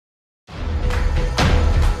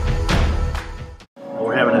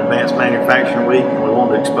Manufacturing Week, and we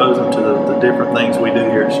wanted to expose them to the different things we do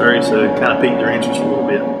here at Surry, so it kind of piqued their interest a little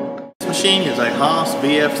bit. This machine is a Haas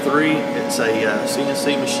VF3. It's a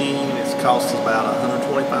CNC machine. It costs us about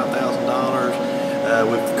 $125,000.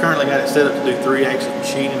 We've currently got it set up to do 3-axis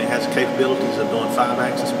machining. It has the capabilities of doing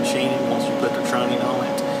 5-axis machining once you put the trunnion on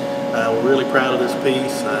it. We're really proud of this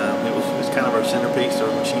piece. It's kind of our centerpiece of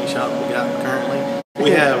our machine shop we got currently. We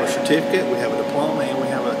have a certificate, we have a diploma, and we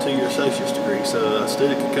have a 2-year associate's degree. So a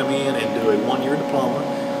student can come in and do a 1-year diploma,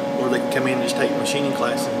 or they can come in and just take machining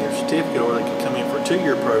class and get a certificate, or they can come in for a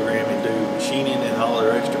 2-year program and do machining and all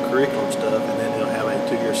their extracurricular stuff, and then they'll have a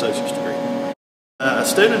 2-year associate's degree. A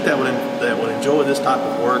student that would enjoy this type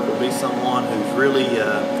of work would be someone who's really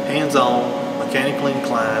hands-on, mechanically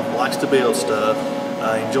inclined, likes to build stuff,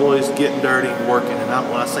 enjoys getting dirty and working. And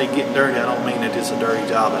when I say getting dirty, I don't mean that it's a dirty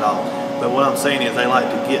job at all. But what I'm saying is they like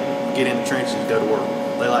to get in the trenches and go to work.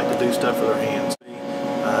 They like to do stuff with their hands.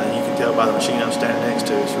 You can tell by the machine I'm standing next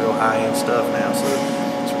to, it's real high-end stuff now. So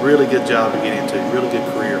it's a really good job to get into, really good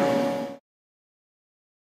career.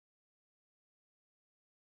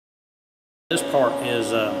 This part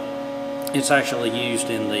is, it's actually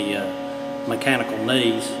used in the mechanical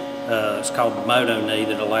knees. It's called the moto knee,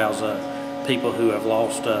 that allows people who have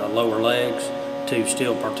lost lower legs to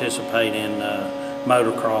still participate in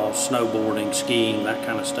motocross, snowboarding, skiing, that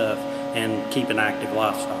kind of stuff, and keep an active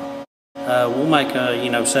lifestyle. We'll make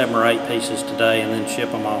 7 or 8 pieces today and then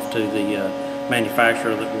ship them off to the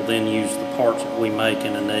manufacturer that will then use the parts that we make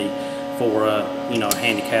in a knee for a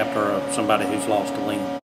handicapped or somebody who's lost a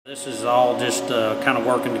limb. This is all just kind of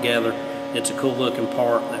working together. It's a cool looking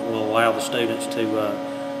part that will allow the students to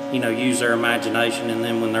use their imagination, and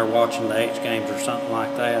then when they're watching the X Games or something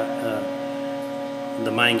like that,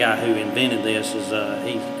 the main guy who invented this is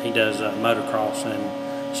he does motocross and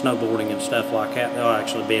snowboarding and stuff like that. They'll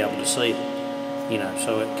actually be able to see it,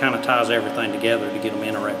 so it kind of ties everything together to get them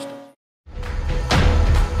interested.